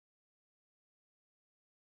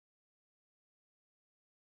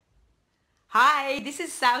Hi, this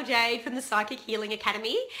is Sal Jade from the Psychic Healing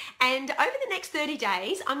Academy, and over the next 30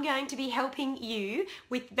 days I'm going to be helping you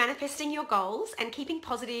with manifesting your goals and keeping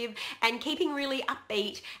positive and keeping really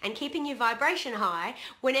upbeat and keeping your vibration high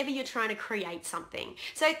whenever you're trying to create something.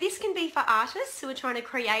 So this can be for artists who are trying to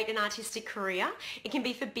create an artistic career. It can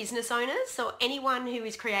be for business owners or anyone who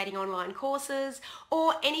is creating online courses,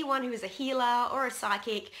 or anyone who is a healer or a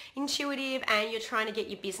psychic, intuitive, and you're trying to get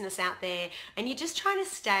your business out there and you're just trying to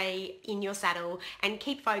stay in your saddle and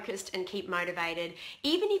keep focused and keep motivated,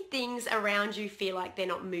 even if things around you feel like they're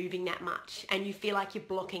not moving that much and you feel like you're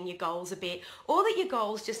blocking your goals a bit, or that your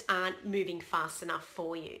goals just aren't moving fast enough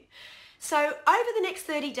for you. So over the next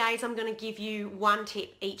 30 days, I'm going to give you one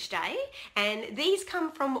tip each day, and these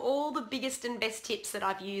come from all the biggest and best tips that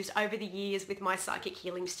I've used over the years with my psychic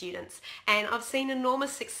healing students, and I've seen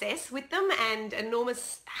enormous success with them and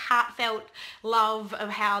enormous heartfelt love of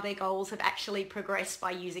how their goals have actually progressed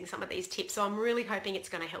by using some of these tips. So I'm really hoping it's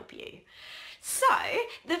going to help you. So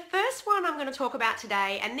the first one I'm going to talk about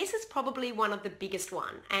today, and this is probably one of the biggest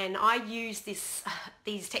one, and I use these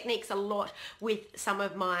techniques a lot with some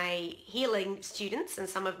of my healing students and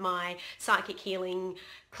some of my psychic healing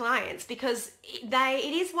clients, because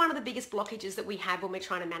it is one of the biggest blockages that we have when we're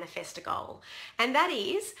trying to manifest a goal, and that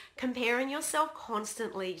is comparing yourself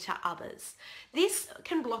constantly to others. This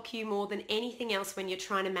can block you more than anything else when you're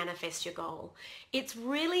trying to manifest your goal. It's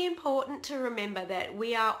really important to remember that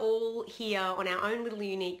we are all here on our own little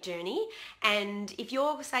unique journey, and if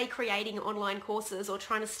you're, say, creating online courses or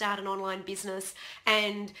trying to start an online business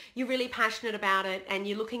and you're really passionate about it and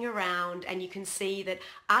you're looking around and you can see that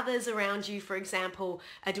others around you, for example,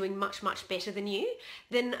 are doing much better than you,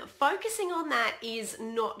 then focusing on that is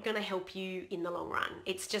not going to help you in the long run.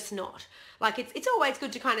 It's just not. Like, it's always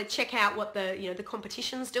good to kind of check out what the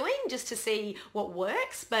competition's doing just to see what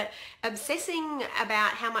works, but obsessing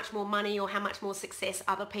about how much more money or how much more success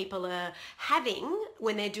other people are having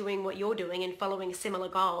when they're doing what you're doing and following similar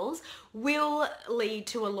goals will lead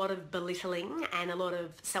to a lot of belittling and a lot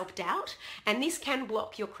of self-doubt, and this can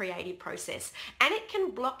block your creative process and it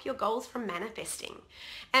can block your goals from manifesting.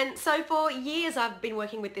 And so for years I've been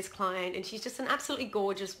working with this client, and she's just an absolutely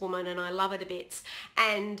gorgeous woman and I love her to bits,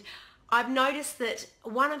 and I've noticed that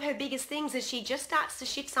one of her biggest things is she just starts to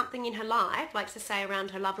shift something in her life, like to say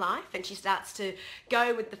around her love life, and she starts to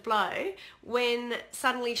go with the flow, when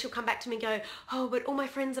suddenly she'll come back to me and go, oh, but all my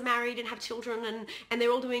friends are married and have children and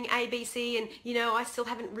they're all doing A, B, C, and I still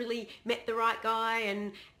haven't really met the right guy,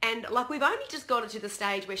 and like we've only just got her to the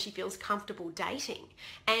stage where she feels comfortable dating.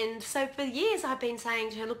 And so for years I've been saying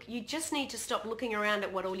to her, look, you just need to stop looking around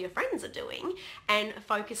at what all your friends are doing and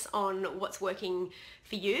focus on what's working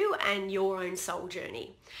for you and your own soul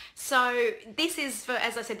journey. So this is for,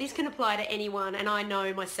 as I said, this can apply to anyone, and I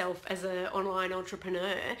know myself as an online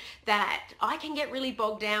entrepreneur that I can get really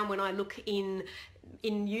bogged down when I look in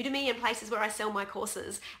Udemy and places where I sell my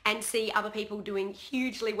courses and see other people doing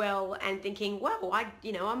hugely well and thinking, well,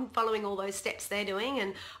 I'm following all those steps they're doing,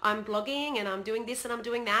 and I'm blogging and I'm doing this and I'm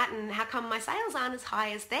doing that, and how come my sales aren't as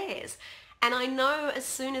high as theirs? And I know as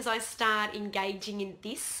soon as I start engaging in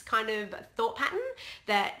this kind of thought pattern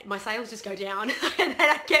that my sales just go down and they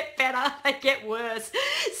don't get better, they get worse.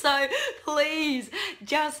 So please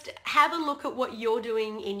just have a look at what you're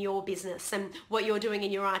doing in your business and what you're doing in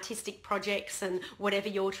your artistic projects and whatever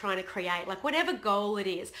you're trying to create, like whatever goal it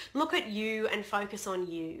is. Look at you and focus on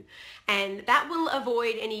you. And that will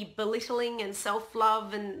avoid any belittling and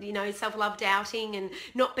self-love and, self-love doubting and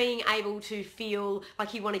not being able to feel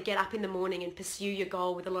like you want to get up in the morning and pursue your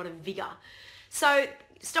goal with a lot of vigor. So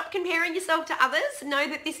stop comparing yourself to others. Know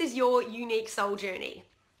that this is your unique soul journey.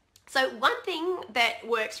 So one thing that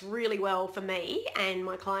works really well for me and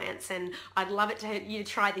my clients, and I'd love it to you to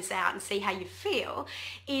try this out and see how you feel,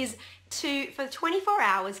 is for 24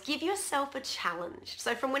 hours, give yourself a challenge.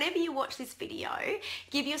 So from whenever you watch this video,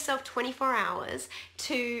 give yourself 24 hours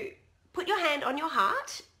to put your hand on your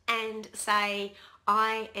heart and say,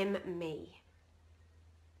 I am me.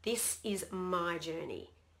 This is my journey.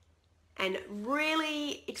 And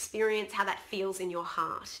really experience how that feels in your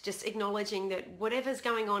heart. Just acknowledging that whatever's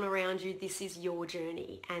going on around you, this is your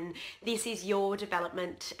journey and this is your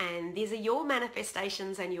development and these are your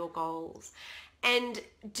manifestations and your goals. And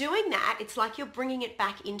doing that, it's like you're bringing it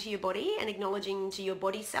back into your body and acknowledging to your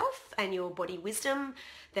body self and your body wisdom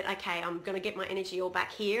that, okay, I'm going to get my energy all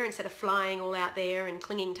back here instead of flying all out there and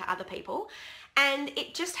clinging to other people. And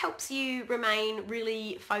it just helps you remain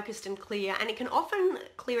really focused and clear, and it can often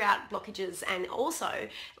clear out blockages and also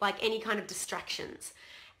like any kind of distractions.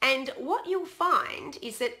 And what you'll find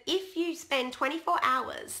is that if you spend 24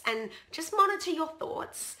 hours and just monitor your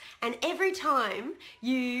thoughts, and every time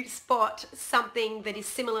you spot something that is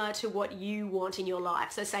similar to what you want in your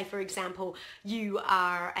life, so say for example you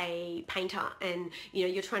are a painter and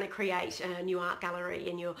you're trying to create a new art gallery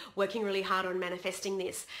and you're working really hard on manifesting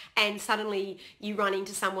this, and suddenly you run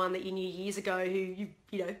into someone that you knew years ago who you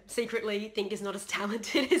secretly think is not as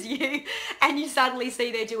talented as you, and you suddenly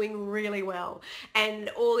see they're doing really well, and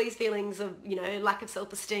all these feelings of lack of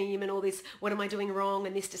self-esteem and all this what am I doing wrong,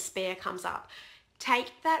 and this despair comes up.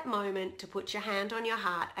 Take that moment to put your hand on your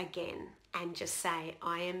heart again and just say,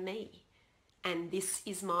 I am me and this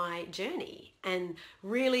is my journey, and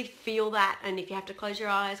really feel that. And if you have to close your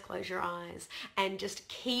eyes and just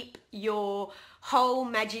keep your whole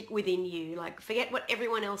magic within you. Like, forget what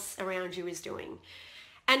everyone else around you is doing.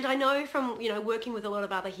 And I know from, working with a lot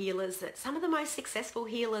of other healers that some of the most successful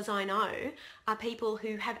healers I know are people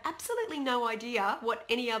who have absolutely no idea what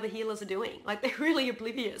any other healers are doing. Like, they're really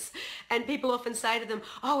oblivious. And people often say to them,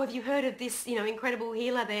 oh, have you heard of this, incredible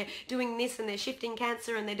healer? They're doing this and they're shifting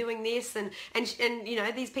cancer and they're doing this. And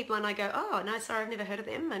these people, and I go, oh, no, sorry, I've never heard of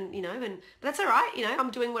them. And, but that's all right.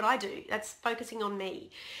 I'm doing what I do. That's focusing on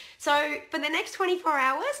me. So for the next 24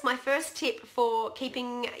 hours, my first tip for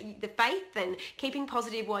keeping the faith and keeping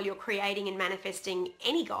positive while you're creating and manifesting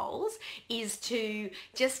any goals is to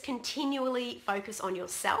just continually focus on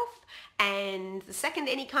yourself. And the second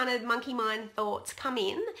any kind of monkey mind thoughts come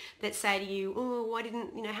in that say to you, oh, why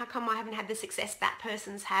didn't, how come I haven't had the success that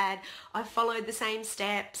person's had? I've followed the same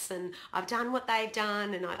steps and I've done what they've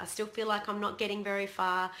done and I still feel like I'm not getting very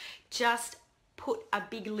far. Just put a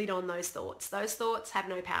big lid on those thoughts. Those thoughts have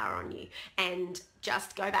no power on you, and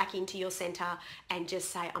just go back into your center and just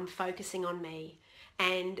say, I'm focusing on me.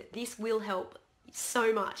 And this will help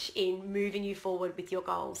so much in moving you forward with your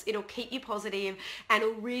goals. It'll keep you positive and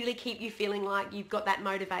it'll really keep you feeling like you've got that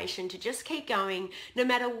motivation to just keep going no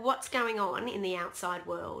matter what's going on in the outside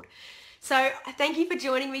world. So thank you for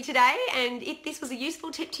joining me today, and if this was a useful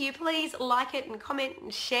tip to you, please like it and comment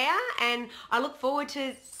and share, and I look forward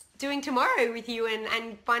to doing tomorrow with you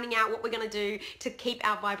and finding out what we're going to do to keep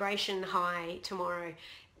our vibration high tomorrow.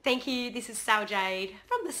 Thank you. This is Sal Jade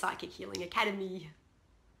from the Psychic Healing Academy.